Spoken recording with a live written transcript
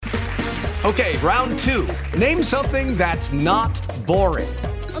Okay, round two. Name something that's not boring.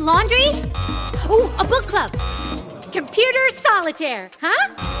 A laundry? Ooh, a book club. Computer solitaire,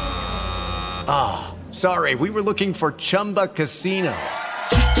 huh? Ah, oh, sorry, we were looking for Chumba Casino.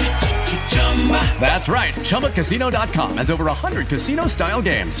 That's right, ChumbaCasino.com has over 100 casino-style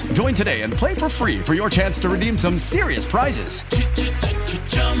games. Join today and play for free for your chance to redeem some serious prizes.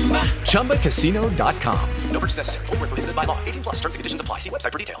 ChumbaCasino.com. No purchase necessary. Void where prohibited by law. 18 plus. Terms and conditions apply. See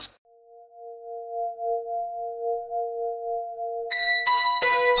website for details.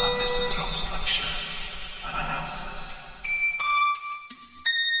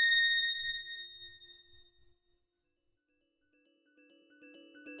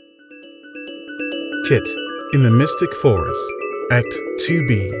 Kit in the Mystic Forest, Act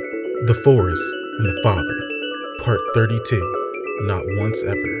 2B, The Forest and the Father, Part 32, Not Once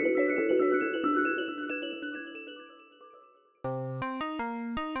Ever.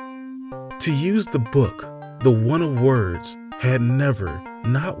 To use the book, the one of words had never,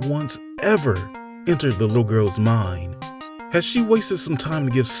 not once ever, entered the little girl's mind. Had she wasted some time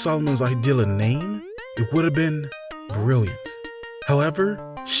to give Solomon's ideal a name, it would have been brilliant. However,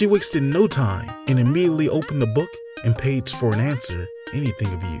 she wasted no time and immediately opened the book and paged for an answer,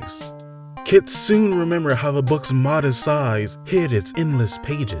 anything of use. Kit soon remembered how the book's modest size hid its endless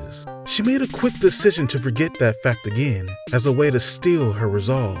pages. She made a quick decision to forget that fact again as a way to steel her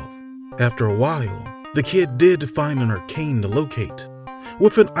resolve. After a while, the kid did find an arcane to locate.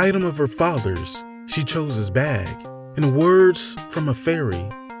 With an item of her father's, she chose his bag, and words from a fairy,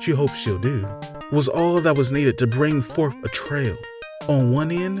 she hoped she'll do, was all that was needed to bring forth a trail. On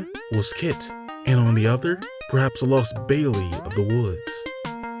one end was Kit, and on the other, perhaps a lost Bailey of the woods.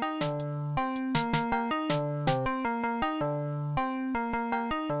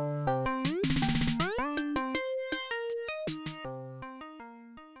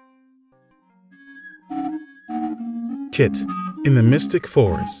 Kit in the Mystic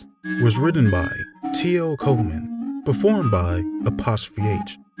Forest was written by T.O. Coleman, performed by Apostrophe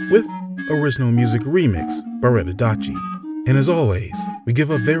H, with original music remix by Retta Dachi. And as always, we give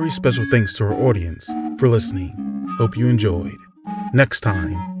a very special thanks to our audience for listening. Hope you enjoyed. Next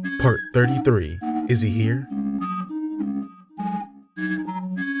time, part 33. Is he here?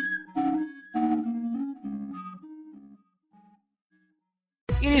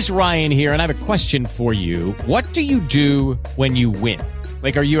 It is Ryan here, and I have a question for you. What do you do when you win?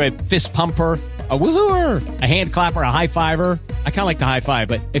 Like, are you a fist pumper, a woohooer, a hand clapper, a high fiver? I kind of like the high five,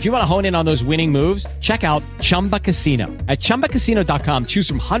 but if you want to hone in on those winning moves, check out Chumba Casino. At ChumbaCasino.com, choose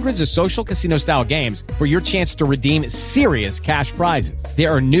from hundreds of social casino-style games for your chance to redeem serious cash prizes.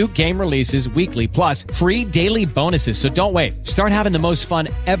 There are new game releases weekly, plus free daily bonuses, so don't wait. Start having the most fun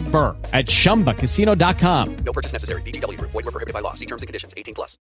ever at ChumbaCasino.com. No purchase necessary. VGW Group. Void where prohibited by law. See terms and conditions. 18 plus.